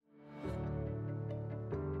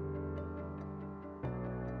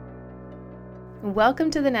Welcome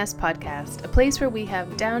to the Nest Podcast, a place where we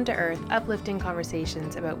have down-to-earth, uplifting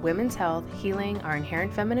conversations about women's health, healing, our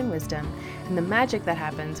inherent feminine wisdom, and the magic that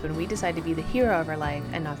happens when we decide to be the hero of our life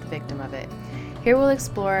and not the victim of it. Here we'll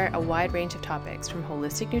explore a wide range of topics from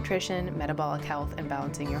holistic nutrition, metabolic health, and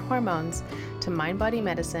balancing your hormones, to mind-body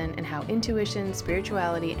medicine and how intuition,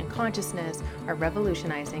 spirituality, and consciousness are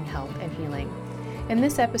revolutionizing health and healing. In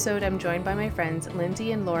this episode, I'm joined by my friends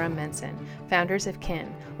Lindsay and Laura Menson, founders of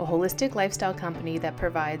Kin, a holistic lifestyle company that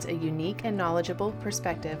provides a unique and knowledgeable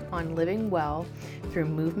perspective on living well through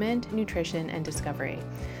movement, nutrition, and discovery.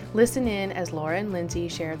 Listen in as Laura and Lindsay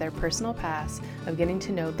share their personal paths of getting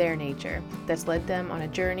to know their nature that's led them on a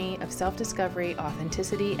journey of self-discovery,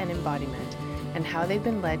 authenticity, and embodiment, and how they've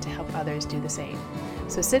been led to help others do the same.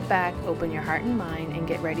 So sit back, open your heart and mind, and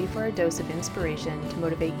get ready for a dose of inspiration to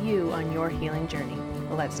motivate you on your healing journey.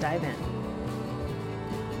 Let's dive in.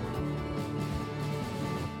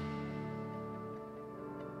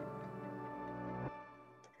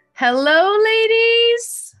 Hello,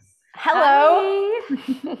 ladies. Hello.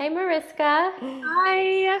 Hi. Hey, Mariska.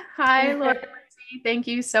 Hi, Laura. Thank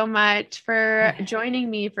you so much for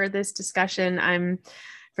joining me for this discussion.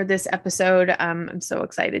 For this episode. I'm so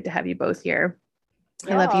excited to have you both here.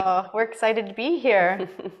 I love you. We're excited to be here.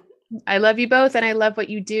 I love you both, and I love what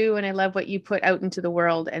you do, and I love what you put out into the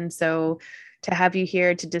world. And so to have you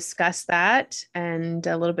here to discuss that and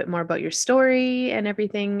a little bit more about your story and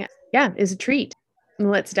everything, is a treat.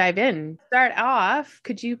 Let's dive in. Start off,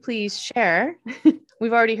 could you please share?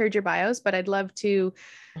 We've already heard your bios, but I'd love to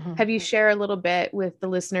have you share a little bit with the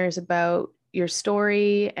listeners about your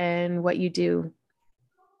story and what you do.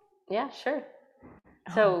 Yeah, sure.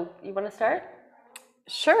 So you want to start?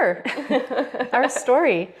 Sure. Our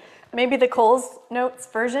story. Maybe the Coles Notes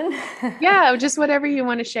version? Yeah, just whatever you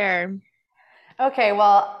want to share. Okay,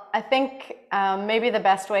 well, I think maybe the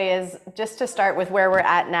best way is just to start with where we're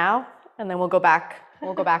at now, and then we'll go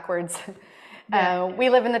backwards. Yeah. We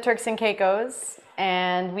live in the Turks and Caicos,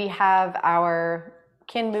 and we have our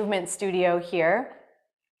Kin movement studio here.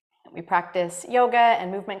 We practice yoga and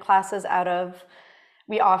movement classes out of.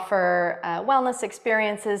 We offer wellness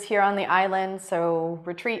experiences here on the island, so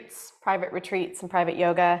retreats, private retreats, and private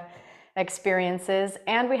yoga experiences.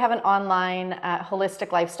 And we have an online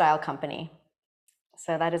holistic lifestyle company.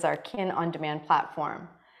 So that is our Kin On Demand platform.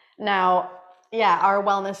 Now, our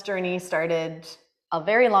wellness journey started a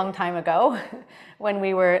very long time ago when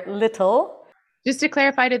we were little. Just to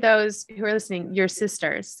clarify to those who are listening, you're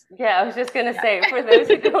sisters. Yeah, I was just going to say, for those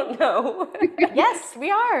who don't know. Yes, we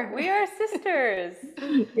are. We are sisters.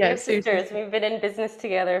 Yes, sisters. We've been in business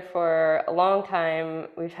together for a long time.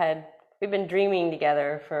 We've been dreaming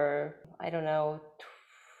together for,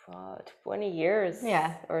 20 years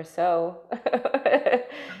or so.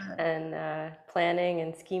 And planning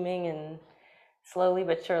and scheming, and slowly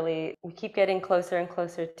but surely we keep getting closer and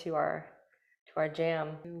closer to our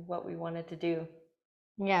jam, what we wanted to do.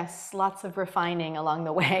 Yes, lots of refining along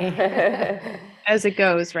the way. As it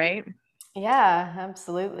goes, right? Yeah,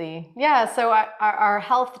 absolutely. Yeah, so our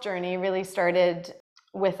health journey really started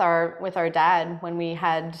with our dad. When we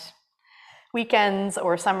had weekends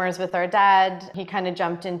or summers with our dad, he kind of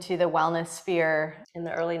jumped into the wellness sphere in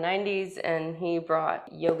the early 90s, and he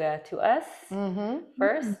brought yoga to us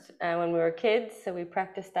first when we were kids, so we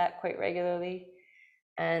practiced that quite regularly.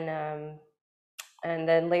 And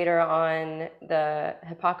then later on, the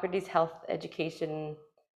Hippocrates Health Education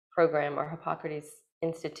Program, or Hippocrates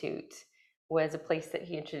Institute, was a place that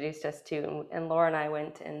he introduced us to. And Laura and I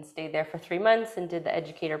went and stayed there for 3 months and did the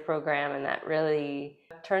educator program. And that really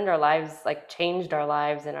turned our lives, changed our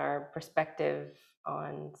lives and our perspective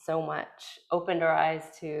on so much, opened our eyes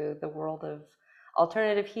to the world of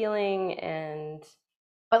alternative healing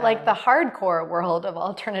But the hardcore world of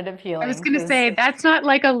alternative healing. I was going to say, that's not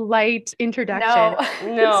like a light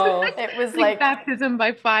introduction. No. It was like baptism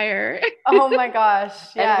by fire. Oh my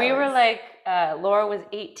gosh. Yeah. And we were Laura was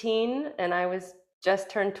 18 and I was just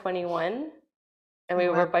turned 21. And we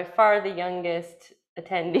were by far the youngest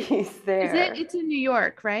attendees there. It's in New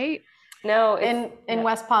York, right? No, in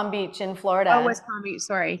West Palm Beach in Florida. Oh, West Palm Beach,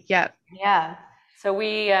 sorry. Yeah. Yeah. So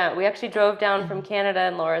we actually drove down from Canada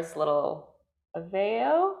in Laura's little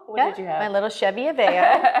Aveo? What did you have? My little Chevy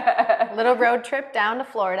Aveo. Little road trip down to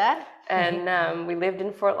Florida. And we lived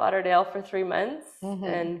in Fort Lauderdale for 3 months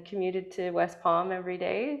and commuted to West Palm every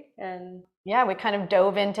day. And yeah, we kind of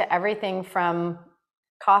dove into everything from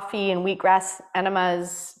coffee and wheatgrass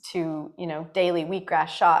enemas to, daily wheatgrass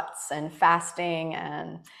shots and fasting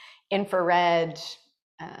and infrared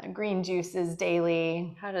green juices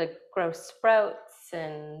daily. How to grow sprouts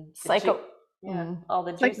and all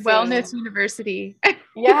the juices. Like Wellness University.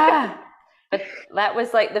 Yeah. But that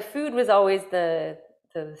was like, the food was always the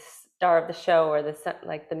star of the show, or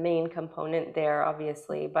like the main component there,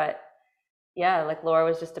 obviously. But yeah, like Laura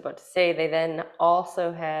was just about to say, they then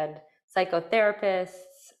also had psychotherapists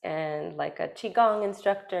and like a qigong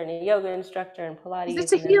instructor and a yoga instructor and Pilates.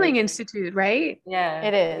 It's a and then healing institute, right? Yeah,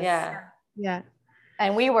 It is. Yeah. Yeah.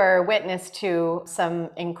 And we were witness to some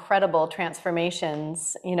incredible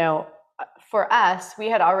transformations. You know, for us, we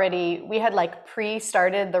had like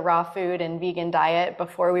pre-started the raw food and vegan diet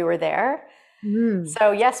before we were there.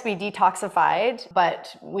 So yes, we detoxified,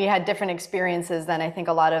 but we had different experiences than I think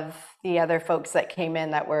a lot of the other folks that came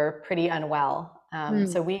in that were pretty unwell.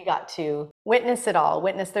 So we got to witness it all,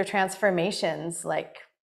 witness their transformations, like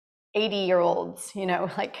 80-year-olds, you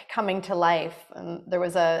know, like coming to life. There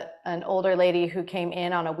was an older lady who came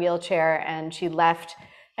in on a wheelchair, and she left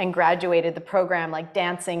and graduated the program like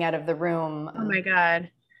dancing out of the room. Oh my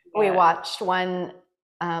God. We watched one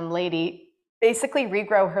lady basically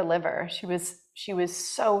regrow her liver. She was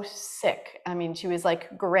so sick. I mean, she was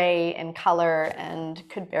like gray in color and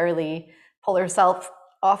could barely pull herself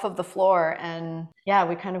off of the floor. And yeah,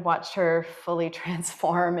 we kind of watched her fully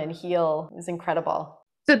transform and heal. It was incredible.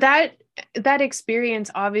 So that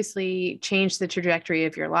experience obviously changed the trajectory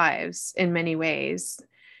of your lives in many ways.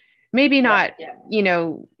 Maybe not, you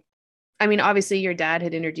know, I mean, obviously your dad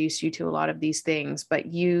had introduced you to a lot of these things, but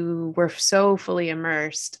you were so fully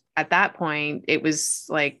immersed at that point. It was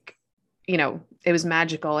like, you know, it was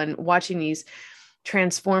magical. And watching these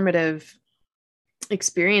transformative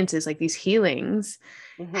experiences, like these healings,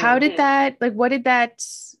 how did that, like,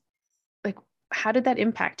 how did that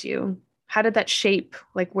impact you? How did that shape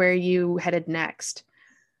like where you headed next?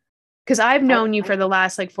 Because I've known you for the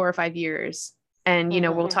last like 4 or 5 years. And, you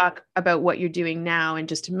know, we'll talk about what you're doing now in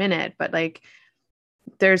just a minute, but like,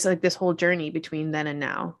 there's like this whole journey between then and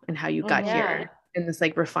now, and how you got here in this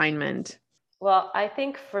like refinement. Well, I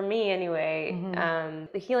think for me anyway,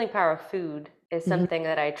 the healing power of food is something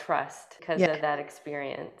that I trust because of that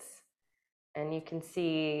experience. And you can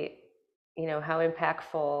see, you know, how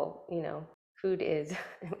impactful, you know, food is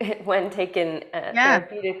when taken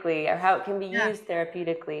therapeutically, or how it can be used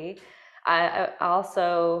therapeutically. I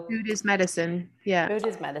also, food is medicine. Yeah. Food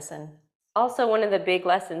is medicine. Also, one of the big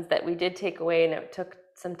lessons that we did take away, and it took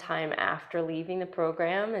some time after leaving the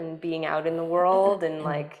program and being out in the world and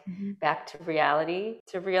like back to reality,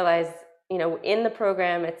 to realize, you know, in the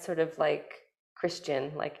program, it's sort of like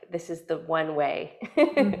Christian, like this is the one way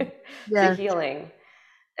to healing.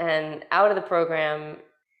 And out of the program,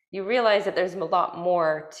 you realize that there's a lot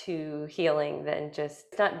more to healing than just,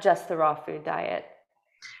 it's not just the raw food diet.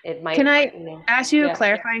 It might. Can I ask you a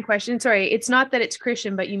clarifying question? Sorry, it's not that it's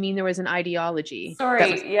Christian, but you mean there was an ideology.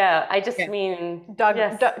 Sorry, I just mean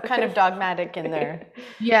kind of dogmatic in there.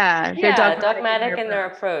 They're dogmatic in their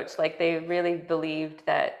approach. Like they really believed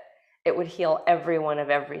that it would heal everyone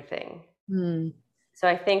of everything. So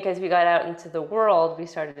I think as we got out into the world, we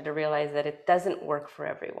started to realize that it doesn't work for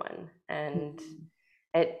everyone, and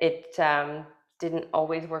it didn't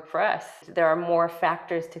always work for us. There are more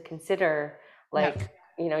factors to consider, like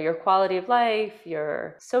you know, your quality of life,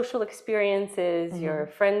 your social experiences, your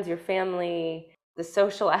friends, your family, the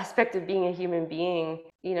social aspect of being a human being.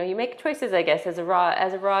 You know, you make choices, I guess, as a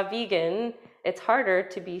raw vegan, it's harder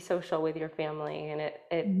to be social with your family, and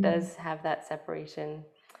it does have that separration.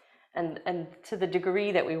 And to the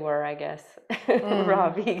degree that we were, I guess,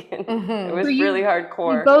 raw vegan, it was really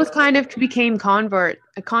hardcore. You both kind of became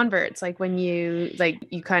converts, like when you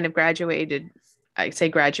kind of graduated, I say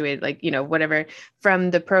graduated, like, you know, whatever,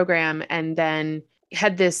 from the program, and then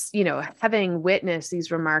had this, you know, having witnessed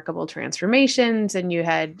these remarkable transformations, and you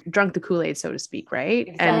had drunk the Kool-Aid, so to speak, right?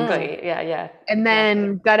 Exactly. And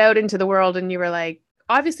then got out into the world, and you were like,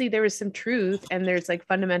 obviously there was some truth, and there's like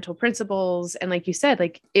fundamental principles, and like you said,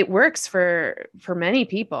 like it works for many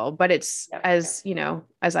people, but it's as you know,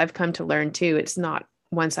 as I've come to learn too, it's not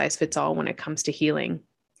one size fits all when it comes to healing.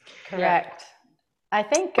 Correct. I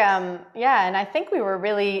think, and I think we were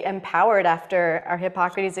really empowered after our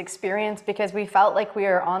Hippocrates experience, because we felt like we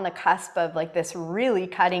were on the cusp of like this really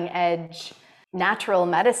cutting edge natural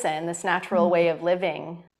medicine, this natural way of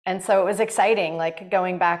living. And so it was exciting, like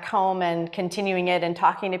going back home and continuing it and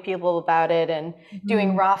talking to people about it, and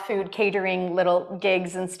doing raw food catering little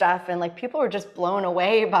gigs and stuff. And like people were just blown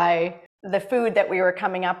away by the food that we were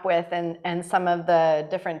coming up with, and some of the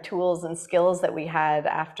different tools and skills that we had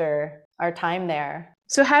after our time there.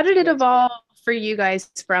 So how did it evolve for you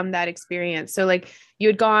guys from that experience? So like you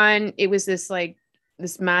had gone, it was this like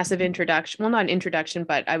this massive introduction, well, not an introduction,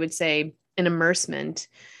 but I would say an immersement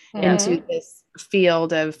into this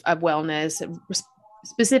field of wellness,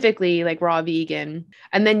 specifically like raw vegan.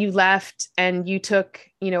 And then you left and you took,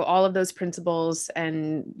 all of those principles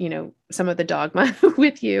and, some of the dogma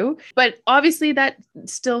with you. But obviously that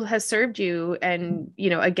still has served you. And,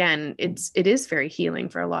 again, it is very healing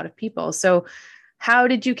for a lot of people. So how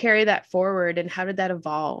did you carry that forward and how did that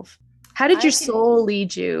evolve? How did your soul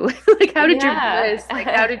lead you? Like, how did your bliss, like,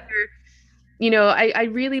 how did I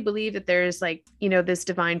really believe that there's like, this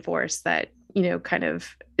divine force that, kind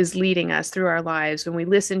of is leading us through our lives when we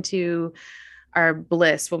listen to our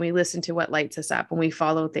bliss, when we listen to what lights us up, when we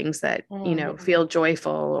follow things that, feel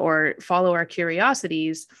joyful or follow our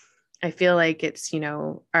curiosities. I feel like it's,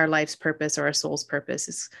 our life's purpose or our soul's purpose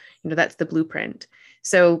is, that's the blueprint.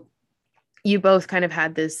 So you both kind of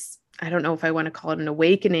had this, I don't know if I want to call it an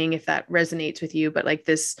awakening, if that resonates with you, but like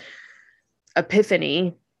this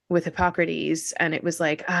epiphany with Hippocrates. And it was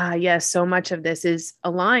like, yes, so much of this is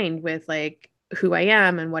aligned with like who I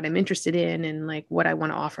am and what I'm interested in and like what I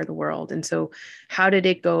want to offer the world. And so how did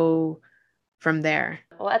it go from there?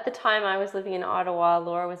 Well, at the time I was living in Ottawa,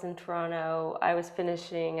 Laura was in Toronto. I was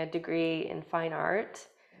finishing a degree in fine art.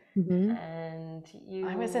 Mm-hmm. And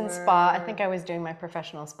I was in spa. I think I was doing my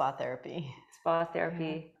professional spa therapy.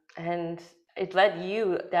 And it led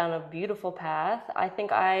you down a beautiful path. I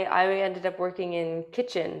think I ended up working in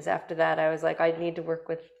kitchens after that. I was like, I need to work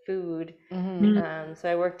with food. Mm-hmm.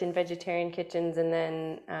 So I worked in vegetarian kitchens and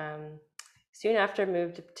then soon after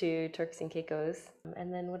moved to Turks and Caicos.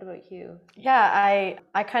 And then what about you? Yeah,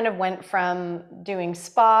 I kind of went from doing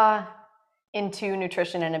spa into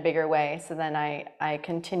nutrition in a bigger way. So then I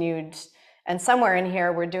continued, and somewhere in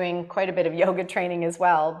here we're doing quite a bit of yoga training as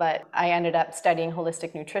well, but I ended up studying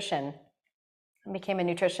holistic nutrition. I became a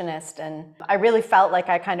nutritionist, and I really felt like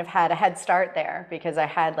I kind of had a head start there because I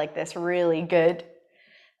had like this really good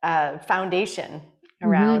foundation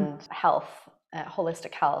around health,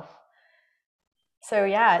 holistic health. So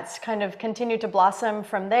yeah, it's kind of continued to blossom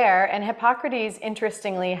from there. And Hippocrates,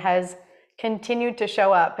 interestingly, has continued to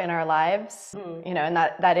show up in our lives, and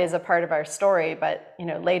that is a part of our story. But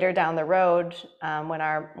later down the road, when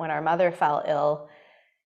our mother fell ill,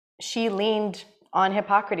 she leaned on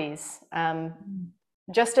Hippocrates,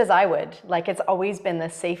 just as I would. Like, it's always been the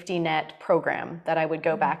safety net program that I would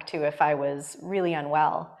go back to if I was really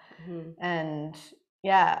unwell. And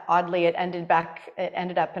yeah, oddly, it ended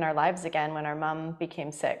up in our lives again when our mom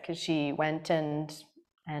became sick, because she went and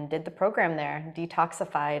did the program there,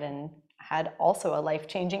 detoxified, and had also a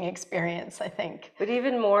life-changing experience, I think. But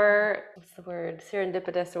even more, what's the word,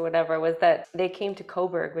 serendipitous or whatever, was that they came to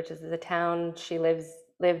Cobourg, which is the town she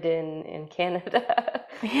lived in Canada.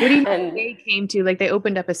 What do you mean they came to? Like, they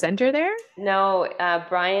opened up a center there? No,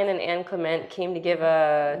 Brian and Anne Clement came to give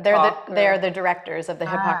a talk. They're the directors of the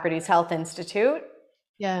Hippocrates Health Institute.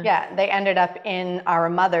 Yeah, they ended up in our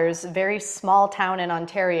mother's very small town in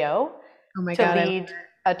Ontario to lead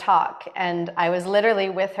a talk. And I was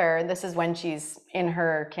literally with her. This is when she's in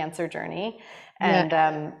her cancer journey.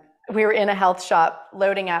 And we were in a health shop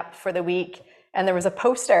loading up for the week. And there was a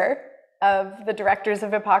poster of the directors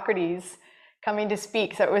of Hippocrates coming to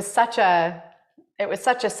speak. So it was such a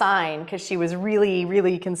sign, because she was really,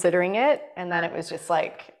 really considering it. And then it was just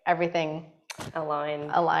like everything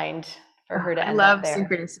aligned for her to end up there. I love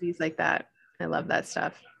synchronicities like that. I love that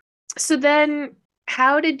stuff. So then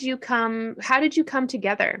how did you come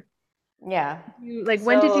together? Yeah.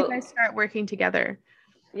 When did you guys start working together?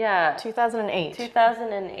 Yeah. 2008.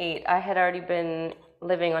 2008. I had already been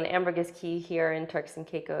living on Ambergris Caye here in Turks and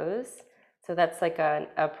Caicos. So that's like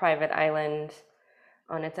a private island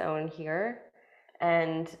on its own here.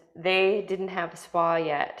 And they didn't have a spa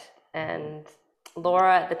yet. And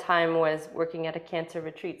Laura at the time was working at a cancer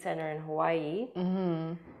retreat center in Hawaii.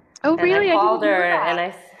 Mm-hmm. Oh, really? I called her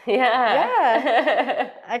and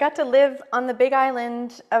I got to live on the Big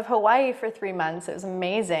Island of Hawaii for 3 months. It was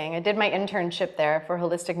amazing. I did my internship there for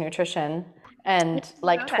holistic nutrition. And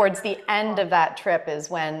towards the end of that trip is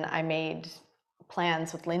when I made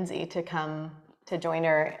plans with Lindsay to come to join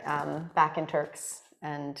her back in Turks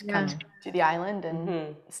and come to the island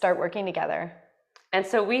and start working together. And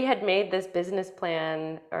so we had made this business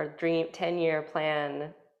plan or dream 10-year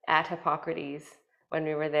plan at Hippocrates when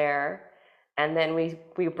we were there. And then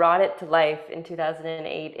we brought it to life in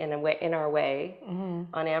 2008 in our way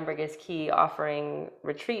on Ambergris Caye, offering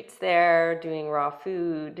retreats there, doing raw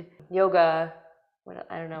food, yoga,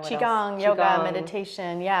 Qigong, yoga,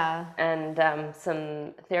 meditation, and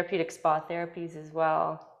some therapeutic spa therapies as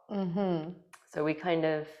well. So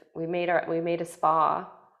we made a spa,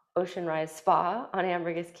 Ocean Rise Spa on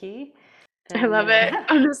Ambergris Caye. I love it.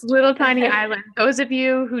 On this little tiny island. Those of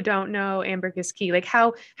you who don't know Ambergris Caye, like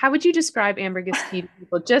how would you describe Ambergris Caye to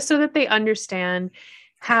people just so that they understand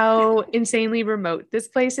how insanely remote this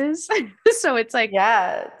place is? So it's like,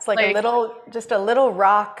 yeah, it's like just a little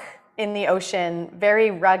rock in the ocean,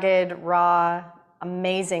 very rugged, raw,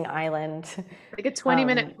 amazing island. Like a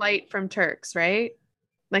 20-minute flight from Turks, right?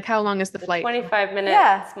 Like how long is the flight?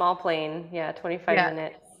 25-minute small plane. Yeah, 25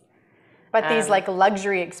 minutes. But these like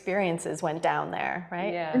luxury experiences went down there,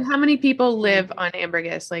 right? Yeah. And how many people live on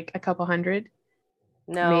Ambergris? Like a couple hundred?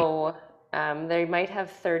 No, they might have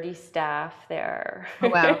 30 staff there. Oh,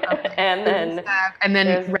 wow. Okay. and then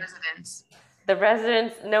residents. The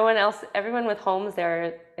residents, no one else, everyone with homes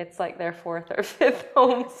there, it's like their fourth or fifth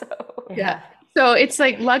home. So yeah. So it's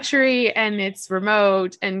like luxury and it's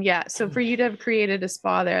remote. And so for you to have created a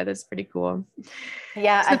spa there, that's pretty cool.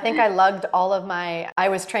 Yeah, I think I lugged I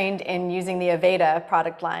was trained in using the Aveda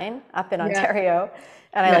product line up in Ontario.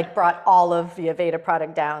 And I brought all of the Aveda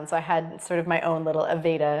product down. So I had sort of my own little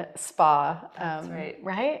Aveda spa. That's right.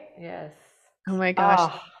 Right? Yes. Oh my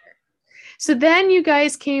gosh. So then you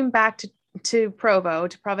guys came back to Provo,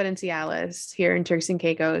 to Providenciales here in Turks and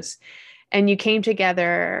Caicos, and you came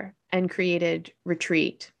together and created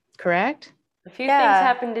Retreat, correct? A few things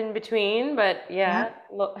happened in between, but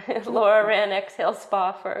Laura ran Exhale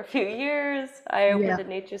Spa for a few years. I opened a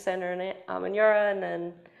nature center in Amanyora, and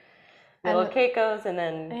then Little Caicos, and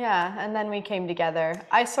then and then we came together.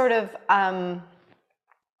 I sort of I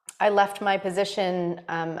left my position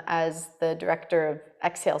as the director of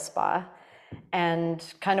Exhale Spa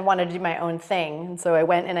and kind of wanted to do my own thing. And so I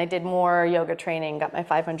went and I did more yoga training, got my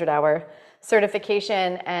 500-hour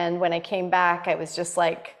certification. And when I came back, I was just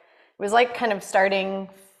like, it was like kind of starting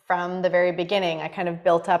from the very beginning. I kind of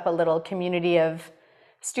built up a little community of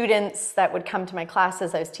students that would come to my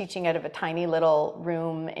classes. I was teaching out of a tiny little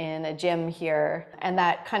room in a gym here. And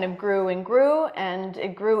that kind of grew and grew, and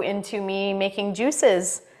it grew into me making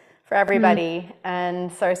juices for everybody.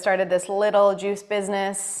 And so I started this little juice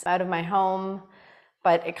business out of my home,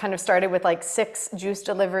 but it kind of started with like 6 juice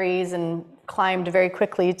deliveries and climbed very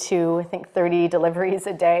quickly to, I think, 30 deliveries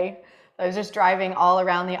a day. I was just driving all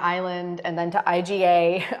around the island and then to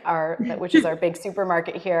IGA, which is our big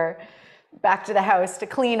supermarket here, back to the house to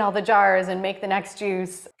clean all the jars and make the next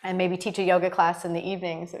juice and maybe teach a yoga class in the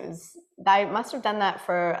evenings. I must have done that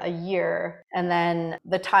for a year. And then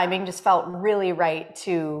the timing just felt really right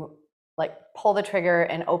to like pull the trigger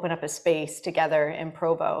and open up a space together in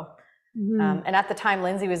Provo. And at the time,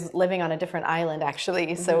 Lindsay was living on a different island,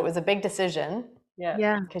 actually. So it was a big decision.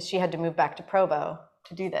 Yeah. Because she had to move back to Provo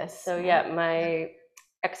to do this. So my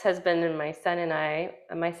ex-husband and my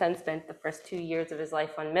son spent the first 2 years of his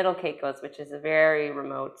life on Middle Caicos, which is a very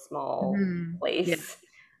remote, small place.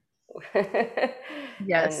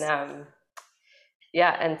 Yes.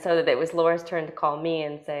 And so that it was Laura's turn to call me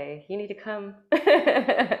and say, you need to come.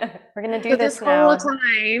 We're going to do this now.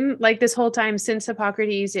 This whole time since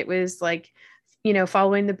Hippocrates, it was like,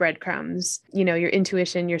 following the breadcrumbs, your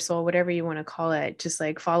intuition, your soul, whatever you want to call it, just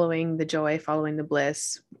like following the joy, following the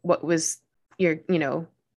bliss, what was your,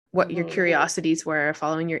 what your curiosities were,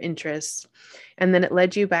 following your interests. And then it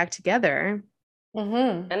led you back together.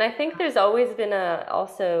 And I think there's always been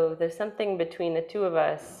there's something between the two of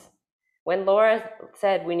us. When Laura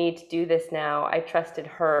said we need to do this now, I trusted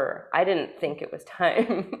her. I didn't think it was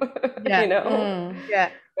time, but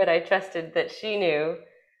I trusted that she knew.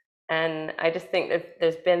 And I just think that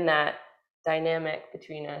there's been that dynamic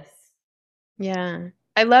between us. Yeah.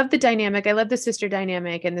 I love the dynamic. I love the sister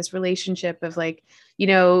dynamic and this relationship of like,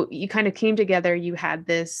 you kind of came together, you had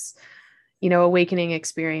this, awakening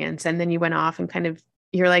experience, and then you went off and kind of,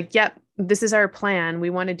 you're like, yep, this is our plan. We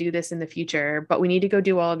want to do this in the future, but we need to go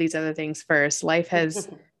do all of these other things first. Life has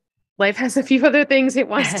a few other things it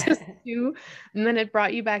wants to do. And then it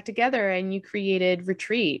brought you back together and you created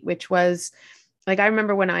Retreat, which was like, I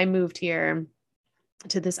remember when I moved here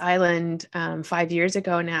to this island 5 years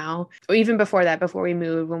ago now, or even before that, before we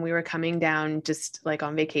moved, when we were coming down just like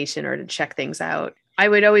on vacation or to check things out, I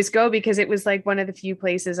would always go because it was like one of the few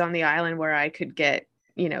places on the island where I could get,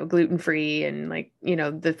 gluten-free and like,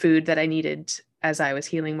 the food that I needed as I was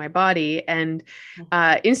healing my body, and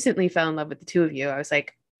instantly fell in love with the two of you. I was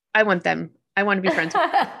like, I want them. I want to be friends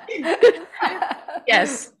with them.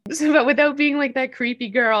 Yes. But without being like that creepy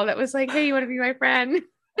girl that was like, hey, you want to be my friend?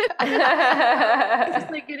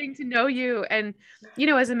 Just like getting to know you. And,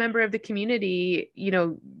 as a member of the community,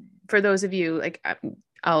 for those of you, like,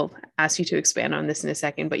 I'll ask you to expand on this in a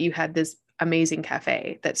second, but you had this amazing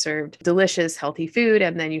cafe that served delicious, healthy food.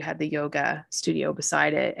 And then you had the yoga studio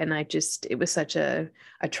beside it. And it was such a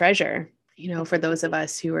treasure, for those of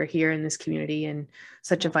us who are here in this community and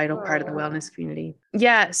such a vital part of the wellness community.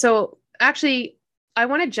 Yeah. So actually, I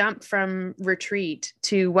want to jump from retreat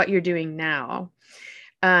to what you're doing now.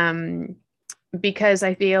 Because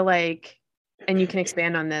I feel like, and you can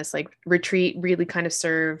expand on this, like retreat really kind of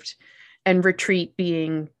served, and retreat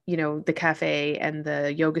being, the cafe and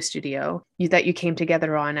the yoga studio that you came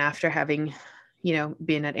together on after having,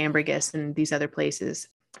 been at Ambergris and these other places.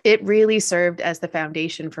 It really served as the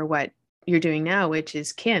foundation for what you're doing now, which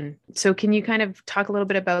is Kin. So can you kind of talk a little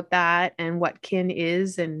bit about that and what Kin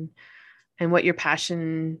is and what your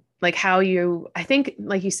passion, like how I think,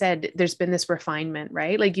 like you said, there's been this refinement,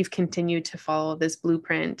 right? Like you've continued to follow this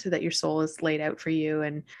blueprint that your soul has laid out for you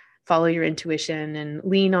and follow your intuition and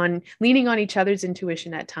leaning on each other's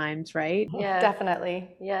intuition at times, right? Yeah, Definitely.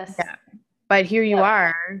 yes. Yeah. But here you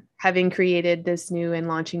are having created this new and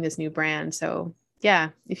launching this new brand. So yeah,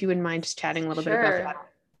 if you wouldn't mind just chatting a little bit about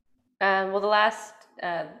that. Well, the last,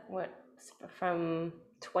 from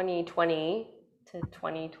 2020 to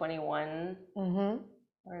 2021,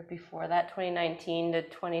 or before that, 2019 to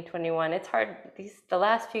 2021, it's hard. The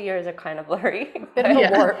last few years are kind of blurry. Bit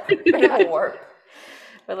of a warp.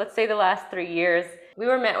 But let's say the last 3 years, we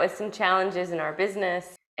were met with some challenges in our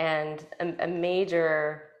business, and a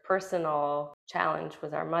major personal challenge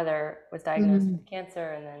was our mother was diagnosed with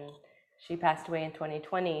cancer, and then she passed away in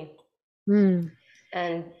 2020.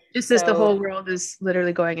 And just as the whole world is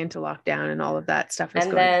literally going into lockdown and all of that stuff is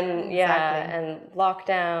and going then on. and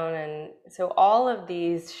lockdown, and so all of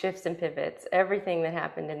these shifts and pivots, everything that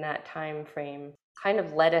happened in that time frame kind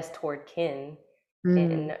of led us toward Kin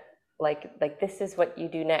in like this is what you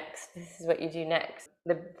do next. This is what you do next.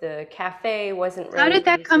 The cafe wasn't really. How did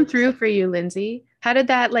that come through for you, Lindsay? How did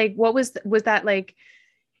that, like, what was that like,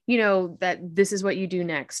 that this is what you do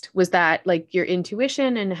next? Was that like your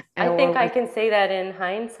intuition? And I think I can say that in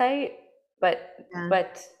hindsight, but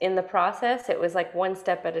in the process, it was like one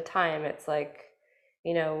step at a time. It's like,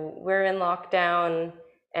 we're in lockdown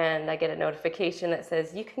and I get a notification that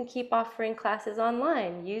says, you can keep offering classes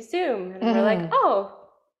online, use Zoom. And we're like, oh,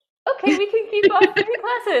 okay, we can keep offering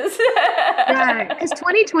classes. Yeah, because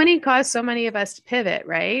 2020 caused so many of us to pivot,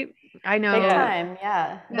 right? I know. Big time,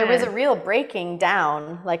 yeah. There was a real breaking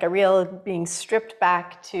down, like a real being stripped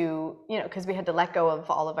back to, because we had to let go of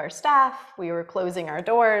all of our staff. We were closing our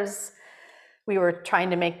doors. We were trying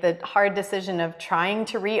to make the hard decision of trying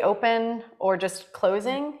to reopen or just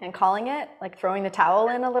closing and calling it, like throwing the towel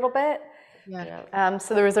in a little bit. Yeah.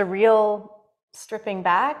 So there was a real stripping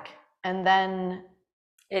back, and then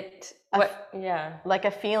like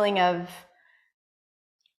a feeling of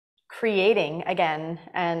creating again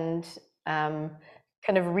and kind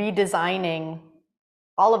of redesigning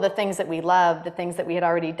all of the things that we love, the things that we had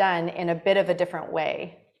already done in a bit of a different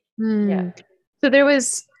way. Yeah. So there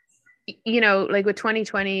was, like with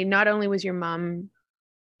 2020, not only was your mom,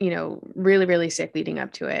 really, really sick leading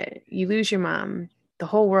up to it, you lose your mom, the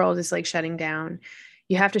whole world is like shutting down.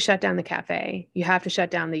 You have to shut down the cafe. You have to shut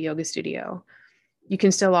down the yoga studio. You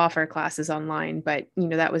can still offer classes online, but,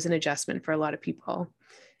 that was an adjustment for a lot of people.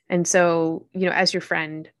 And so, as your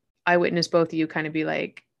friend, I witnessed both of you kind of be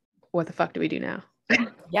like, what the fuck do we do now?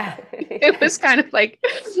 Yeah. It was kind of like,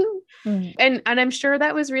 and I'm sure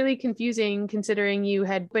that was really confusing considering you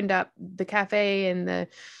had opened up the cafe and the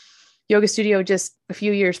yoga studio just a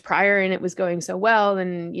few years prior and it was going so well.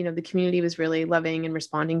 And, the community was really loving and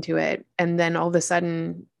responding to it. And then all of a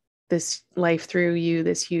sudden, this life threw you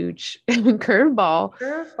this huge curveball.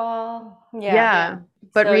 Yeah.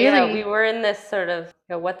 But so, really, we were in this sort of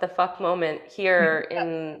what the fuck moment here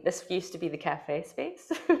in this used to be the cafe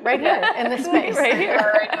space. Right here in this space. Right here.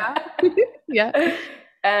 Right now. Yeah.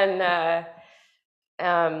 And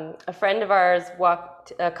a friend of ours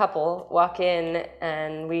a couple walk in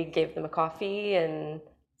and we gave them a coffee and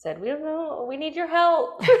said, we don't know, we need your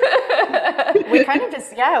help. We kind of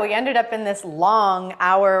just, we ended up in this long,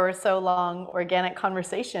 hour or so long organic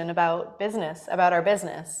conversation about our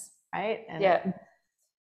business, right?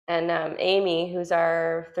 And Amy, who's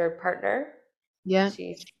our third partner,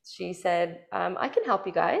 she said, I can help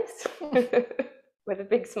you guys with a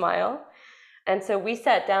big smile. And so we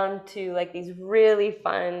sat down to like these really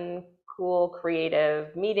fun, cool,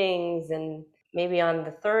 creative meetings, and maybe on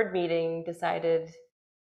the third meeting decided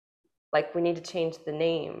like we need to change the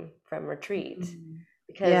name from Retreat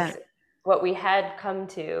because what we had come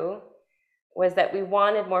to was that we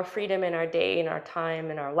wanted more freedom in our day, in our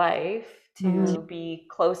time, in our life to be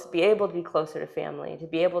able to be closer to family, to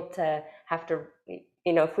be able to have to,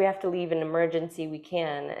 if we have to leave an emergency, we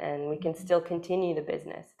can, and we can still continue the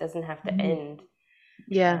business. It doesn't have to end.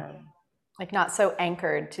 Like not so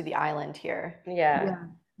anchored to the island here.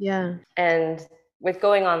 Yeah. And with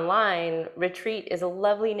going online, Retreat is a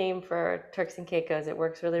lovely name for Turks and Caicos. It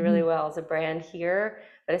works really, really well as a brand here.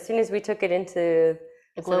 But as soon as we took it into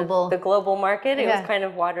The sort of global. the global market, it was Yeah. kind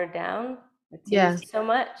of watered down. It's Yeah. used so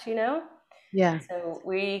much, you know? Yeah. So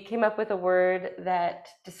we came up with a word that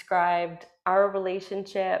described our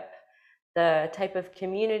relationship, the type of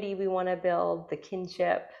community we want to build, the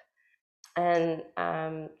kinship, and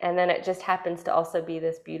then it just happens to also be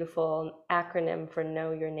this beautiful acronym for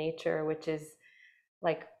Know Your Nature, which is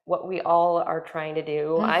like what we all are trying to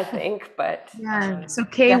do, I think. But Yeah. So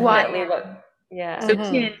definitely KYN. what, yeah, So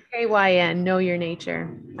KYN, know your nature.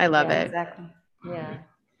 I love yeah, it. Exactly. yeah.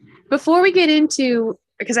 Before we get into,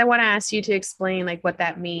 because I want to ask you to explain like what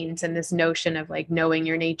that means and this notion of like knowing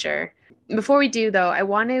your nature. Before we do though, I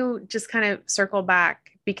want to just kind of circle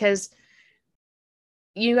back because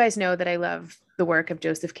you guys know that I love the work of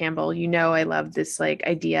Joseph Campbell. You know, I love this like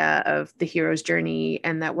idea of the hero's journey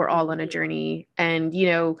and that we're all on a journey. And, you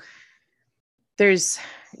know, there's,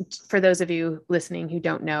 for those of you listening who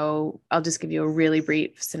don't know, I'll just give you a really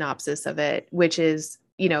brief synopsis of it, which is,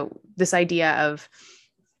 you know, this idea of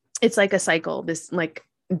it's like a cycle, this like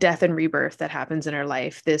death and rebirth that happens in our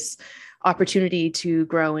life, this opportunity to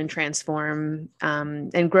grow and transform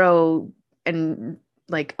and grow and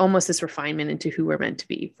like almost this refinement into who we're meant to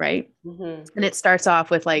be, right? And it starts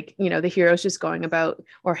off with like, you know, the hero's just going about,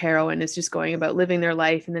 or heroine is just going about living their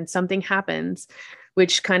life. And then something happens,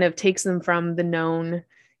 which kind of takes them from the known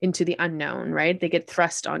into the unknown, right? They get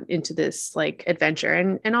thrust on into this like adventure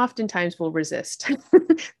and oftentimes will resist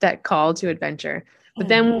that call to adventure. But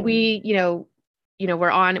then we,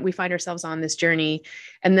 we find ourselves on this journey,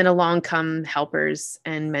 and then along come helpers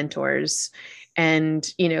and mentors.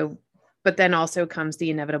 And, you know, but then also comes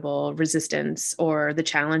the inevitable resistance or the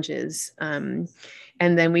challenges. And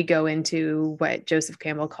then we go into what Joseph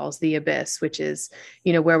Campbell calls the abyss, which is,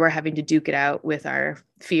 you know, where we're having to duke it out with our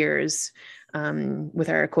fears, with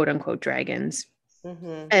our quote unquote dragons.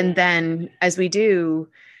 And then as we do,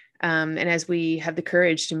 and as we have the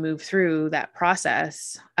courage to move through that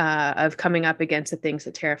process of coming up against the things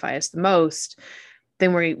that terrify us the most,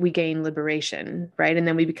 then we gain liberation, right? And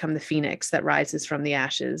then we become the phoenix that rises from the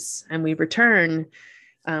ashes, and we return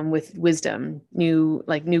with wisdom, new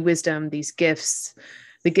wisdom, these gifts,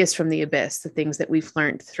 the gifts from the abyss, the things that we've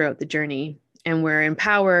learned throughout the journey. And we're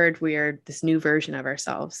empowered. We are this new version of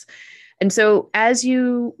ourselves. And so as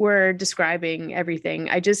you were describing everything,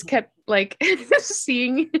 I just kept like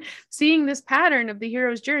seeing this pattern of the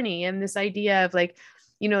hero's journey and this idea of like,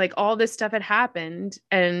 you know, like all this stuff had happened,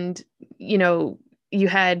 and, you know, you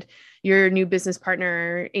had your new business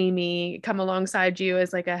partner, Amy, come alongside you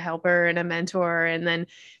as like a helper and a mentor. And then,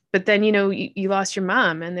 but then, you know, you lost your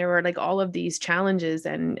mom, and there were like all of these challenges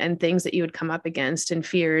and things that you would come up against and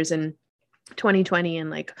fears and 2020 and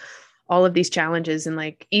like all of these challenges. And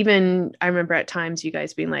like, even I remember at times you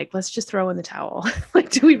guys being like, let's just throw in the towel. Like,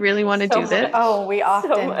 do we really want to do this? Oh, we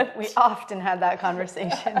often had that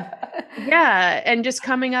conversation. Yeah. And just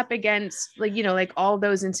coming up against like, you know, like all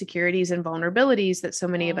those insecurities and vulnerabilities that so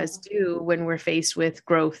many of us do when we're faced with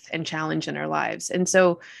growth and challenge in our lives. And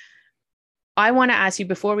so I want to ask you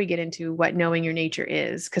before we get into what knowing your nature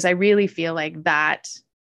is, because I really feel like that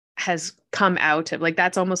has come out of like,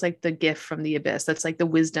 that's almost like the gift from the abyss. That's like the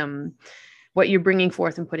wisdom, what you're bringing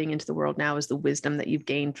forth and putting into the world now is the wisdom that you've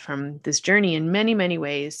gained from this journey in many, many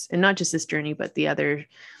ways. And not just this journey, but the other,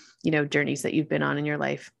 you know, journeys that you've been on in your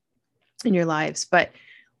life, in your lives. But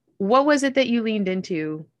what was it that you leaned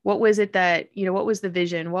into? What was it that, you know, what was the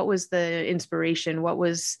vision? What was the inspiration? What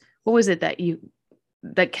was it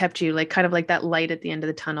that kept you like kind of like that light at the end of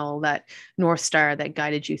the tunnel, that North Star that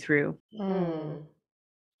guided you through?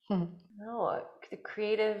 No, the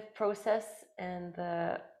creative process and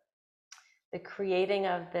the creating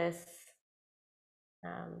of this,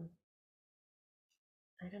 I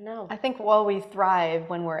don't know. I think we thrive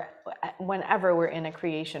whenever we're in a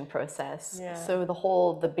creation process. Yeah. So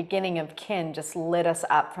the beginning of Kin just lit us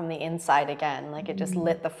up from the inside again. Like it just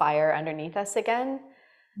lit the fire underneath us again.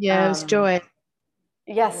 Yeah, it was joy.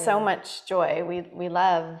 Yes, so much joy. We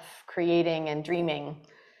love creating and dreaming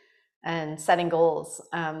and setting goals.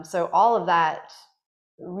 So all of that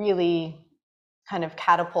really kind of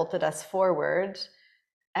catapulted us forward.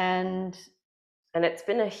 And it's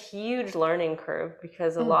been a huge learning curve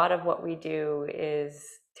because a lot of what we do is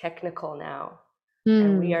technical now.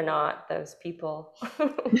 And we are not those people.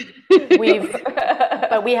 But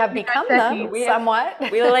we have become them somewhat.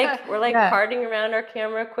 We're like carting around our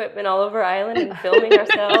camera equipment all over Island and filming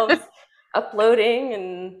ourselves, uploading,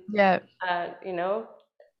 and you know,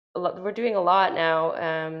 we're doing a lot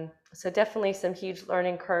now. So definitely some huge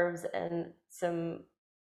learning curves and some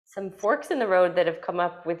forks in the road that have come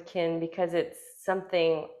up with kin because it's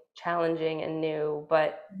something challenging and new,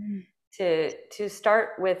 but to start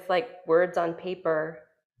with like words on paper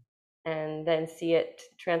and then see it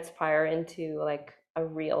transpire into like a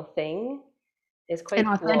real thing is quite An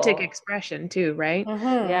authentic cool. expression too, right?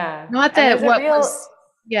 Yeah. Not And that there's a what real was,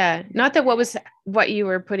 not that what you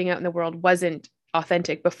were putting out in the world wasn't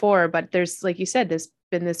authentic before, but there's, like you said, there's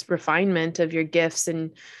been this refinement of your gifts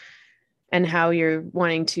and how you're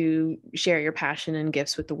wanting to share your passion and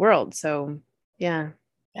gifts with the world. So, yeah.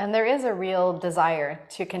 And there is a real desire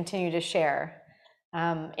to continue to share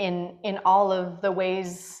in all of the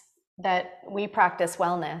ways that we practice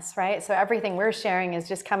wellness, right? So everything we're sharing is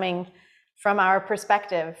just coming from our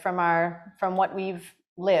perspective, from what we've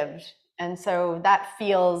lived. And so that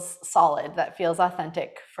feels solid, that feels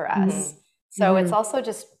authentic for us. So it's also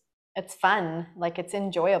just, it's fun, like it's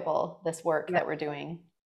enjoyable, this work that we're doing.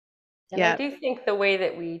 And I do think the way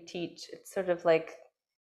that we teach, it's sort of like,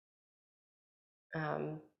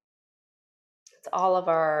 it's all of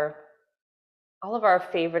our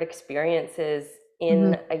favorite experiences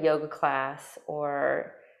in a yoga class,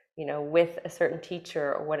 or with a certain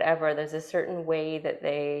teacher or whatever. There's a certain way that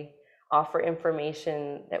they offer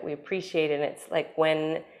information that we appreciate, and it's like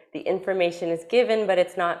when the information is given but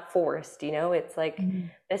it's not forced. It's like,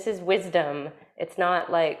 this is wisdom. It's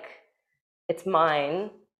not like it's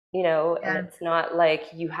mine, and it's not like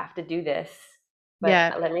you have to do this,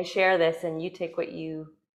 but let me share this and you take what you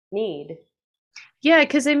need. Yeah,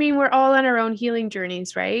 because I mean, we're all on our own healing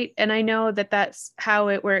journeys, right? And I know that that's how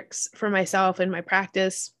it works for myself in my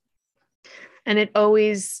practice. And it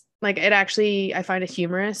always, like, it actually, I find it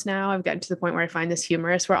humorous now. I've gotten to the point where I find this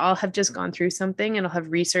humorous, where I'll have just gone through something and I'll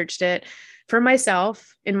have researched it for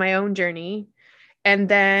myself in my own journey. And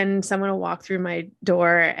then someone will walk through my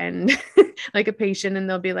door and like a patient, and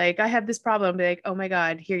they'll be like, I have this problem. I'll be like, oh my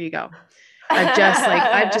God, here you go. I've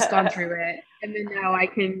just gone through it. And then now I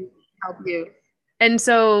can help you. And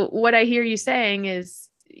so what I hear you saying is,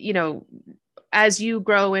 as you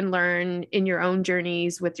grow and learn in your own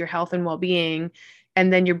journeys with your health and well-being,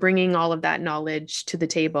 and then you're bringing all of that knowledge to the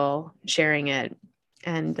table, sharing it,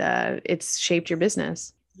 and it's shaped your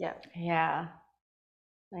business. Yeah.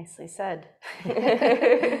 Nicely said.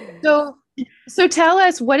 So tell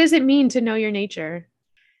us, what does it mean to know your nature?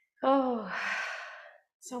 Oh,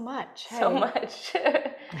 so much. So much.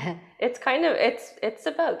 It's kind of, it's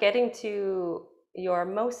about getting to your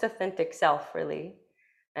most authentic self, really,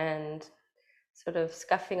 and sort of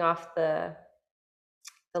scuffing off the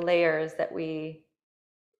layers that we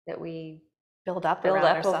build up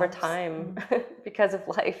over time because of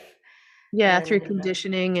life. Through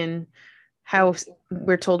conditioning and how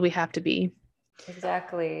we're told we have to be.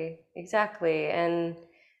 Exactly. And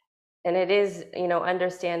it is,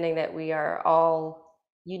 understanding that we are all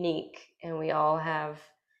unique, and we all have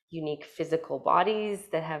unique physical bodies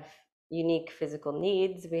that have unique physical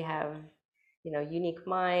needs. We have, unique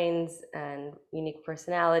minds and unique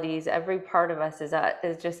personalities. Every part of us is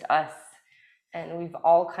just us. And we've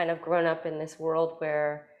all kind of grown up in this world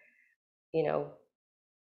where,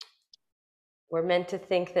 we're meant to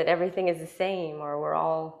think that everything is the same, or we're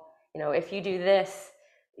all, if you do this,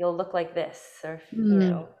 you'll look like this, or if you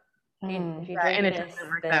drink and this, it doesn't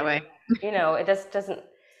work then, that way. it just doesn't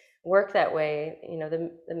work that way.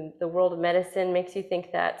 The world of medicine makes you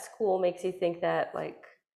think that, school makes you think that, like,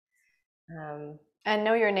 and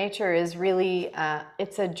know your nature is really,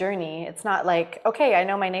 it's a journey. It's not like, okay, I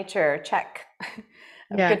know my nature, check.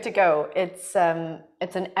 I'm good to go. It's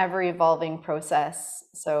an ever evolving process.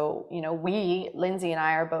 So, Lindsay and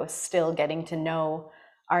I are both still getting to know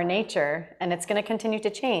our nature, and it's going to continue to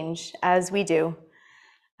change as we do.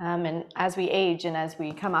 And as we age and as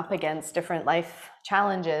we come up against different life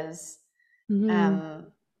challenges.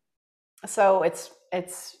 So it's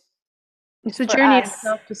a journey of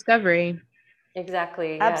self-discovery.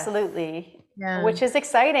 Exactly. Absolutely. Yeah. Which is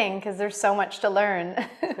exciting because there's so much to learn.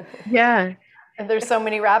 Yeah. And there's so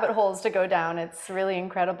many rabbit holes to go down. It's really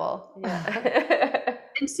incredible. Yeah.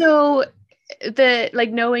 And so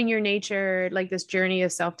knowing your nature, like this journey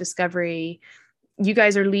of self-discovery, you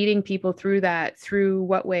guys are leading people through that. Through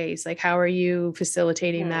what ways? Like, how are you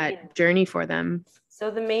facilitating that journey for them?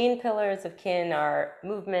 So the main pillars of kin are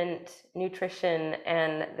movement, nutrition,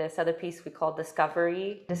 and this other piece we call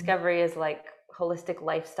discovery. Discovery is like holistic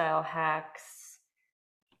lifestyle hacks.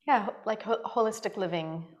 Yeah, like holistic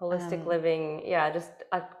living. Holistic living, just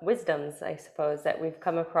wisdoms, I suppose, that we've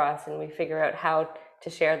come across, and we figure out how to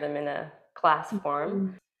share them in a class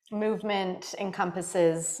form. Movement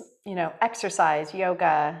encompasses, exercise,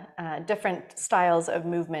 yoga, different styles of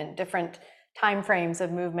movement, different time frames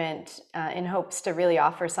of movement in hopes to really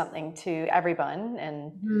offer something to everyone.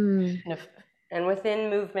 And within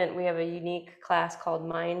movement, we have a unique class called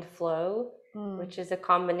Mind Flow, which is a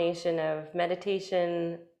combination of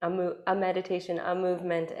meditation, a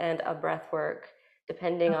movement, and a breath work,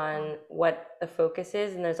 depending on what the focus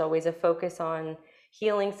is. And there's always a focus on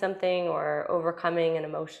healing something or overcoming an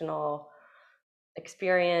emotional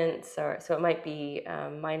experience, or so it might be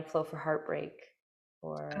Mind Flow for heartbreak,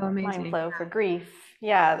 or Mind Flow for grief.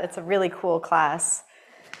 Yeah, that's a really cool class.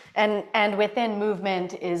 And within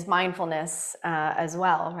movement is mindfulness as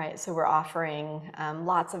well, right? So we're offering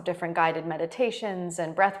lots of different guided meditations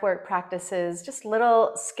and breathwork practices, just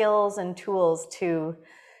little skills and tools to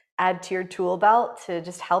add to your tool belt to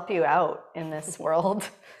just help you out in this world.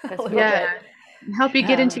 Help you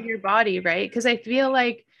get into your body, right? Because I feel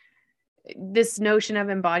like this notion of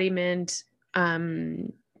embodiment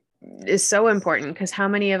is so important, because how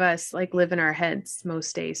many of us like live in our heads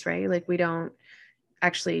most days, right? Like we don't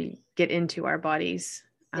actually get into our bodies.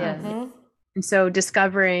 And so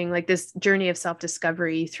discovering like this journey of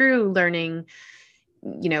self-discovery through learning,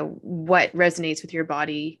 what resonates with your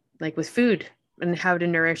body, like with food and how to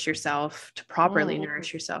nourish yourself, to properly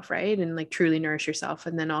nourish yourself, right? And like truly nourish yourself.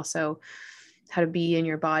 And then also how to be in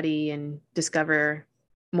your body and discover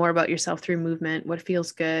more about yourself through movement, what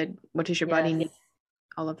feels good, what does your body need,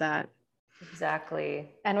 all of that. Exactly.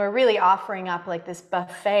 And we're really offering up like this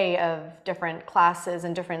buffet of different classes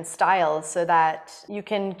and different styles so that you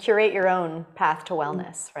can curate your own path to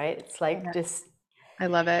wellness, right? It's like just I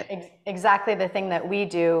love it. Exactly the thing that we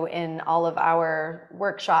do in all of our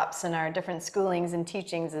workshops and our different schoolings and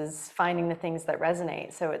teachings is finding the things that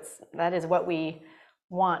resonate. So that is what we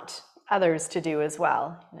want others to do as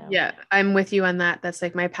well. Yeah, I'm with you on that. That's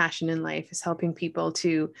like my passion in life, is helping people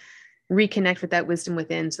to reconnect with that wisdom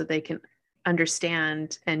within so they can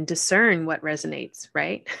understand and discern what resonates,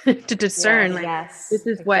 right? To discern this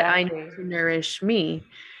is what I need to nourish me.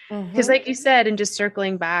 Because like you said, and just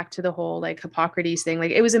circling back to the whole like Hippocrates thing,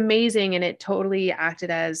 like it was amazing, and it totally acted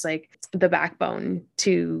as like the backbone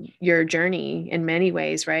to your journey in many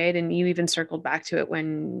ways, right? And you even circled back to it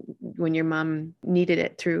when your mom needed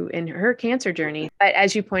it in her cancer journey. But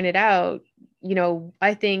as you pointed out,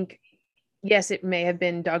 I think yes, it may have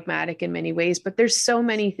been dogmatic in many ways, but there's so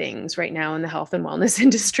many things right now in the health and wellness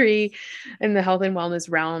industry, in the health and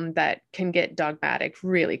wellness realm, that can get dogmatic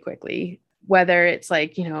really quickly. Whether it's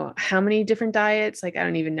like, how many different diets, like, I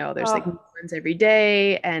don't even know, there's like new ones every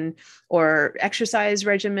day, or exercise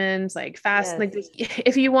regimens, like fast, like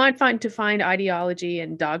if you want to find ideology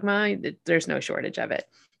and dogma, there's no shortage of it.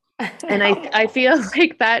 And I feel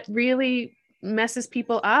like that really messes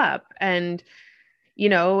people up. And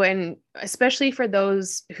and especially for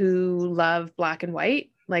those who love black and white,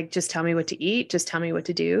 like just tell me what to eat, just tell me what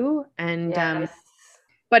to do. And,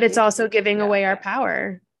 but it's also giving away our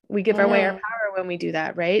power. We give away our power when we do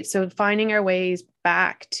that, right? So finding our ways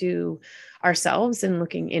back to ourselves and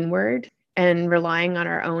looking inward and relying on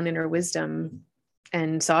our own inner wisdom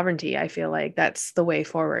and sovereignty, I feel like that's the way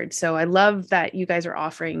forward. So I love that you guys are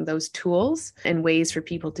offering those tools and ways for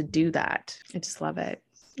people to do that. I just love it.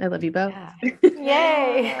 I love you both.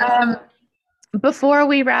 Yay. Before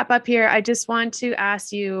we wrap up here, I just want to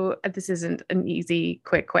ask you, this isn't an easy,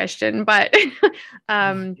 quick question, but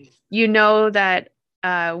that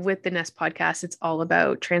with the Nest podcast, it's all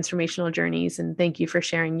about transformational journeys. And thank you for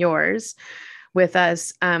sharing yours with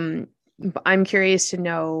us. I'm curious to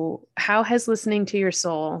know, how has listening to your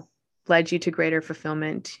soul led you to greater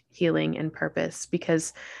fulfillment, healing, and purpose?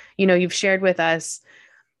 Because, you've shared with us,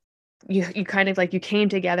 you kind of like, you came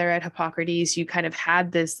together at Hippocrates, you kind of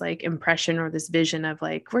had this like impression or this vision of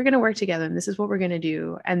like, we're going to work together and this is what we're going to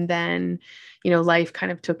do. And then, life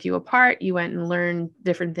kind of took you apart. You went and learned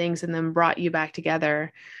different things and then brought you back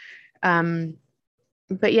together.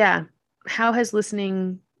 But yeah, how has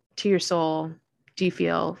listening to your soul, do you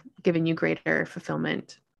feel, given you greater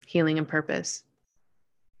fulfillment, healing, and purpose?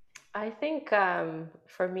 I think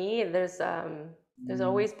for me, there's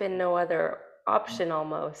always been no other option,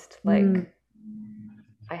 almost like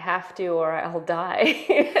I have to or I'll die.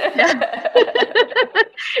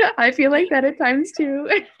 I feel like that at times too.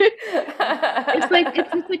 It's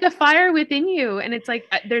like a fire within you, and it's like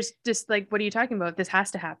there's just like, what are you talking about? This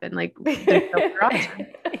has to happen. Like there's no other option.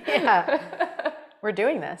 We're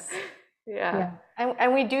doing this.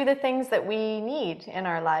 And we do the things that we need in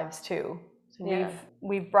our lives too. So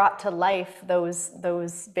we've brought to life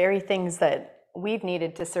those very things that we've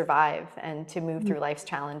needed to survive and to move through life's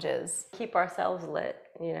challenges. Keep ourselves lit,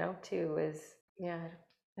 too, is,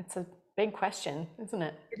 It's a big question, isn't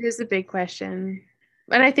it? It is a big question.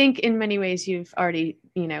 And I think in many ways you've already,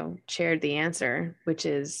 shared the answer, which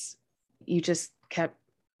is you just kept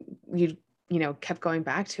going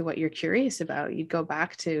back to what you're curious about. You'd go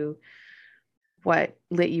back to what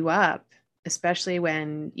lit you up, especially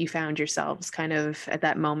when you found yourselves kind of at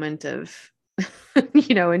that moment of,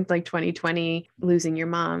 in like 2020, losing your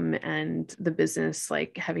mom and the business,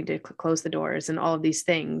 like having to close the doors and all of these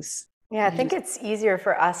things. Yeah, I think it's easier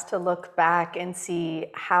for us to look back and see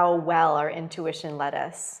how well our intuition led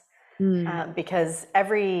us. Because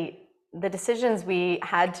the decisions we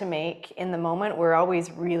had to make in the moment were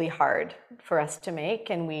always really hard for us to make.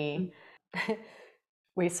 And we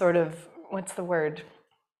sort of, what's the word?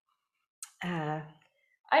 I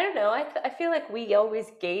don't know. I feel like we always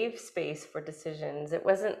gave space for decisions. It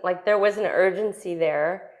wasn't like there was an urgency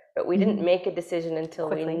there, but we didn't make a decision until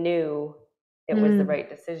we knew it was the right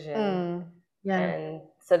decision. Yeah. And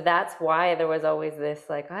so that's why there was always this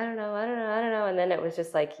like, I don't know. And then it was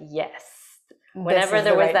just like, yes. Whenever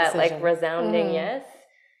there was that like resounding yes,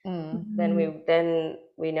 then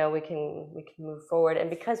we know we can move forward. And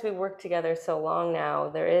because we work together so long now,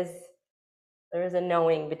 there is a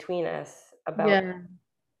knowing between us about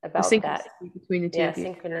that between the two of you.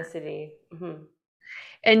 Synchronicity.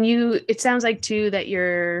 And it sounds like too that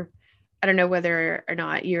I don't know whether or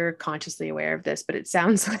not you're consciously aware of this, but it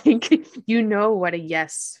sounds like you know what a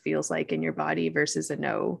yes feels like in your body versus a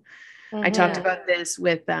no. I talked about this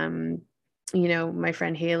with my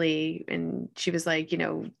friend Haley, and she was like,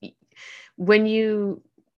 when you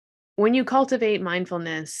cultivate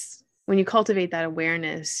mindfulness, when you cultivate that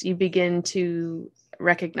awareness, you begin to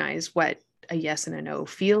recognize what a yes and a no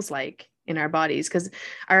feels like in our bodies, because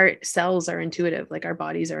our cells are intuitive, like our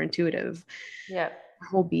bodies are intuitive. Yeah. Our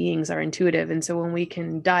whole beings are intuitive. And so when we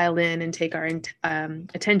can dial in and take our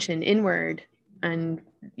attention inward and,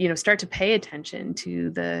 start to pay attention to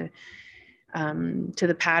the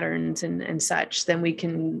patterns and such, then we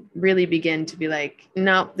can really begin to be like,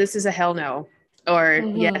 no, this is a hell no, or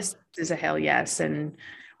yes, this is a hell yes.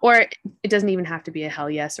 Or it doesn't even have to be a hell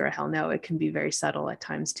yes or a hell no. It can be very subtle at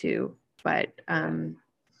times too. But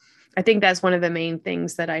I think that's one of the main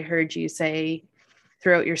things that I heard you say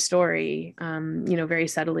throughout your story, very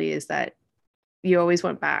subtly, is that you always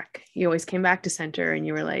went back. You always came back to center, and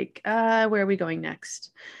you were like, where are we going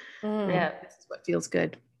next? Yeah. This is what feels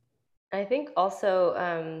good. I think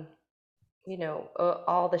also,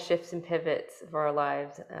 all the shifts and pivots of our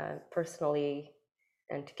lives, personally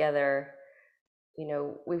and together,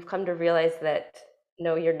 we've come to realize that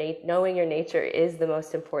knowing your nature is the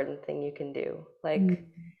most important thing you can do. Like,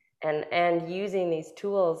 and using these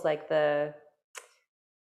tools like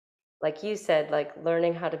you said, like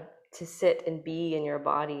learning how to sit and be in your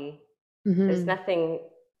body. There's nothing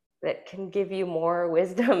that can give you more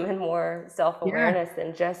wisdom and more self-awareness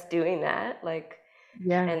than just doing that. Like,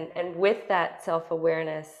 and with that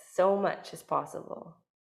self-awareness, so much is possible.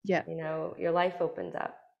 Yeah. Your life opens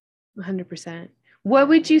up. 100%. What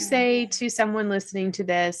would you say to someone listening to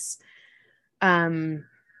this, who,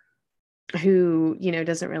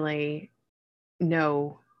 doesn't really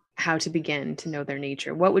know how to begin to know their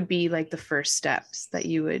nature? What would be like the first steps that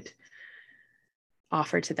you would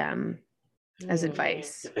offer to them as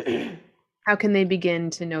advice? How can they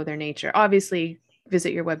begin to know their nature? Obviously,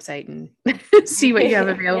 visit your website and see what you have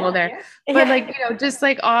available there. But like, just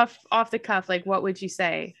like off the cuff, like what would you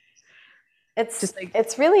say?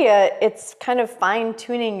 It's really it's kind of fine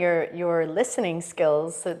tuning your listening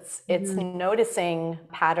skills. It's noticing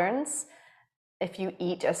patterns. If you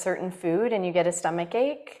eat a certain food and you get a stomach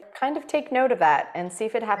ache, kind of take note of that and see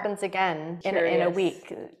if it happens again in a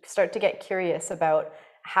week. Start to get curious about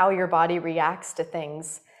how your body reacts to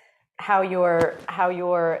things, how your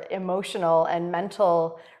emotional and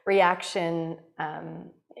mental reaction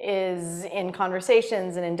is in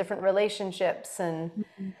conversations and in different relationships. And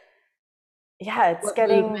it's what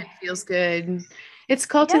getting feels good. It's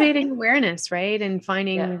cultivating awareness, right? And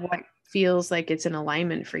finding what feels like it's in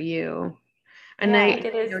alignment for you. And I think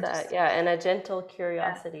it is that, and a gentle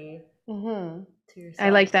curiosity to yourself. I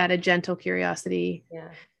like that, a gentle curiosity. Yeah.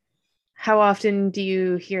 How often do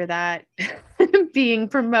you hear that being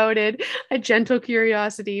promoted, a gentle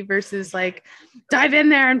curiosity versus like dive in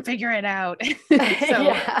there and figure it out? But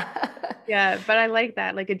I like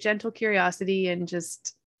that, like a gentle curiosity and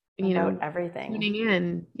just everything.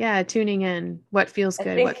 Tuning in. What feels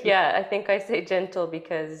good? I think I say gentle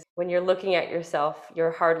because when you're looking at yourself,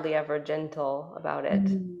 you're hardly ever gentle about it.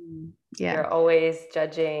 You're always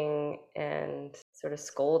judging and sort of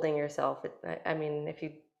scolding yourself. I mean, if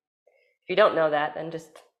you don't know that, then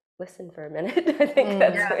just listen for a minute. I think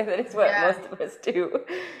that is what most of us do,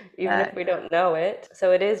 even if we don't know it.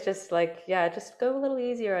 So it is just like, just go a little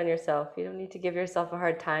easier on yourself. You don't need to give yourself a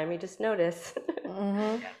hard time. You just notice.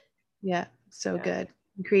 Yeah, so good.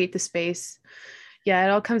 Create the space. Yeah, it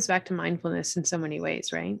all comes back to mindfulness in so many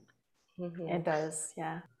ways, right? It does,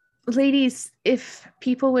 yeah. Ladies, if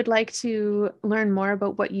people would like to learn more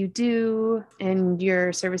about what you do and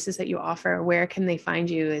your services that you offer, where can they find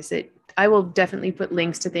you? I will definitely put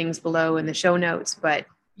links to things below in the show notes, but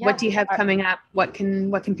what do you have coming up? What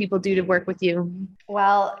can people do to work with you?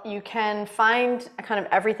 Well, you can find kind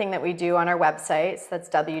of everything that we do on our website. So that's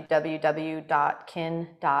www.kin.co.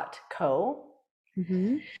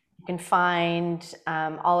 Mm-hmm. You can find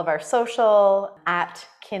all of our social at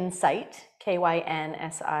Kinsight, KYNSIGHT.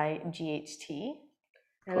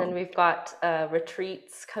 And then we've got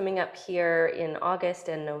retreats coming up here in August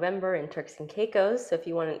and November in Turks and Caicos. So if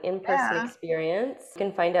you want an in-person experience, you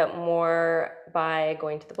can find out more by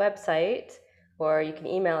going to the website, or you can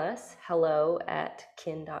email us,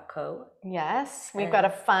 hello@kin.co. Yes, we've got a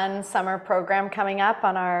fun summer program coming up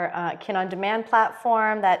on our Kin on Demand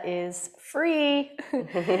platform that is free.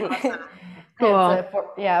 Awesome. Cool. It's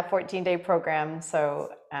a 14-day program.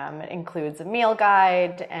 So it includes a meal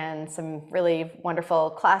guide and some really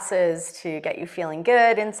wonderful classes to get you feeling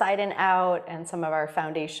good inside and out, and some of our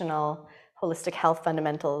foundational holistic health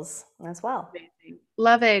fundamentals as well. Amazing.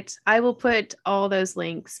 Love it. I will put all those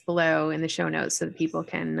links below in the show notes so that people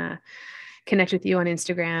can connect with you on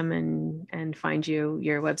Instagram and find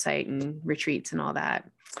your website and retreats and all that.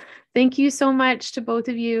 Thank you so much to both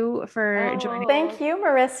of you for joining. Thank you,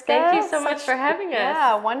 Mariska. Thank you so much for having us.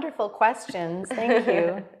 Yeah, wonderful questions. Thank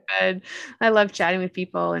you. Good. I love chatting with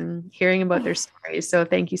people and hearing about their stories. So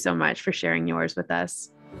thank you so much for sharing yours with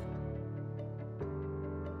us.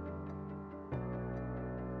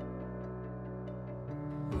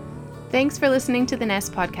 Thanks for listening to the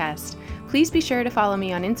Nest podcast. Please be sure to follow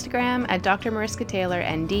me on Instagram at Dr. Mariska Taylor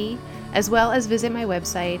ND, as well as visit my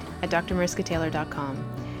website at drmariskataylor.com.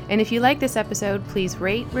 And if you like this episode, please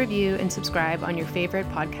rate, review, and subscribe on your favorite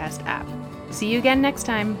podcast app. See you again next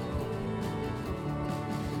time.